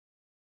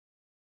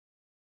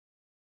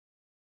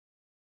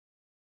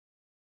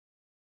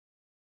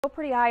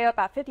pretty high up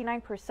at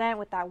 59%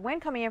 with that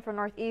wind coming in from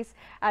northeast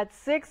at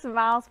 6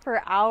 miles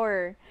per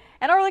hour.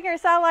 And overlooking our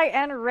satellite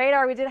and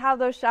radar, we did have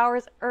those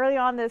showers early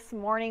on this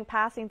morning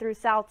passing through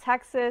South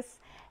Texas.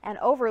 And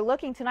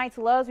overlooking tonight's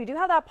lows, we do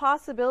have that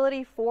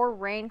possibility for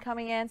rain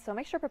coming in, so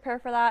make sure to prepare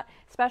for that,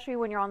 especially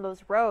when you're on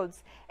those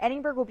roads.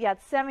 Edinburgh will be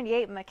at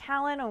 78,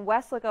 McAllen and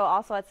Weslaco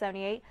also at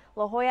 78,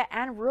 La Jolla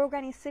and Rio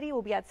Grande City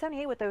will be at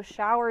 78 with those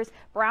showers,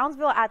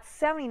 Brownsville at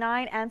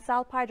 79, and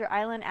South Padre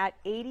Island at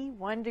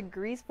 81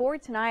 degrees for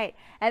tonight.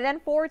 And then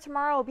for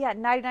tomorrow, we'll be at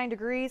 99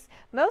 degrees,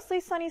 mostly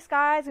sunny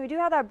skies, and we do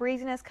have that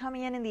breeziness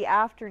coming in the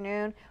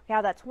afternoon. We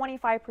have that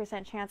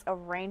 25% chance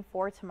of rain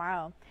for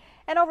tomorrow.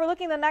 And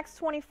overlooking the next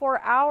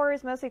 24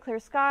 hours, mostly clear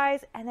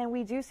skies, and then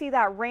we do see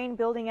that rain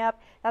building up.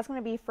 That's going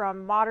to be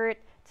from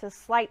moderate to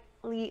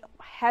slightly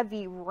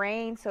heavy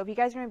rain. So if you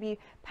guys are going to be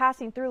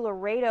passing through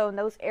Laredo and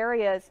those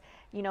areas,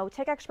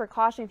 take extra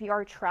precaution if you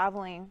are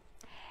traveling.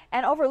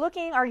 And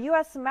overlooking our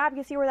U.S. map, you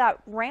can see where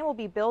that rain will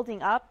be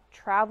building up,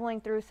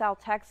 traveling through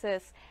South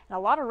Texas, and a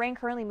lot of rain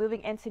currently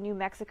moving into New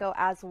Mexico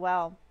as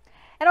well.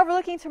 And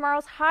overlooking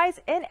tomorrow's highs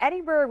in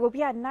Edinburgh will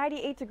be at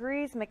 98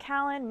 degrees,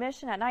 McAllen,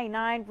 Mission at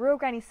 99, Rio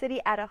Grande City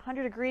at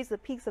 100 degrees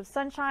with peaks of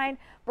sunshine,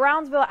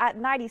 Brownsville at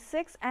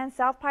 96, and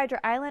South Padre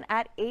Island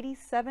at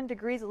 87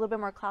 degrees, a little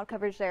bit more cloud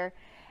coverage there.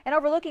 And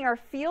overlooking our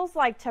feels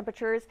like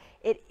temperatures,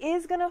 it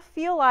is going to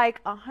feel like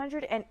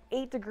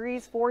 108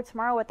 degrees for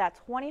tomorrow with that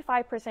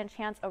 25%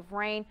 chance of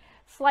rain,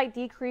 slight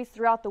decrease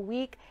throughout the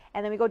week,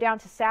 and then we go down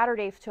to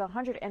Saturday to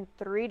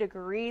 103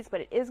 degrees,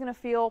 but it is going to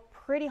feel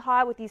pretty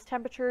hot with these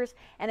temperatures.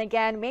 And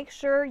again, make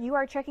sure you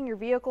are checking your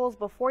vehicles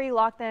before you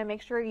lock them.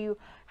 Make sure you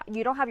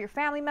don't have your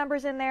family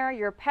members in there,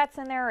 your pets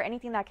in there, or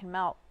anything that can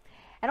melt.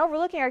 And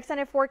overlooking our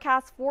extended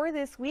forecast for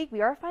this week,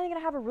 we are finally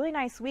going to have a really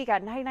nice week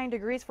at 99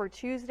 degrees for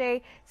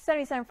Tuesday,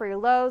 77 for your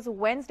lows,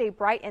 Wednesday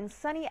bright and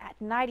sunny at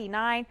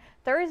 99,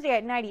 Thursday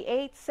at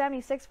 98,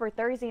 76 for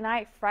Thursday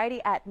night,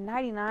 Friday at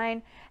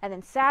 99, and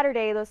then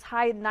Saturday, those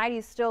high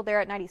 90s still there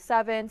at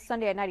 97,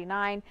 Sunday at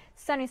 99,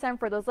 77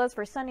 for those lows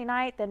for Sunday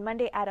night, then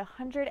Monday at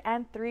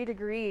 103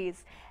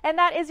 degrees. And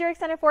that is your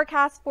extended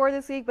forecast for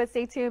this week, but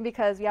stay tuned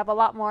because we have a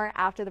lot more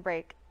after the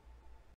break.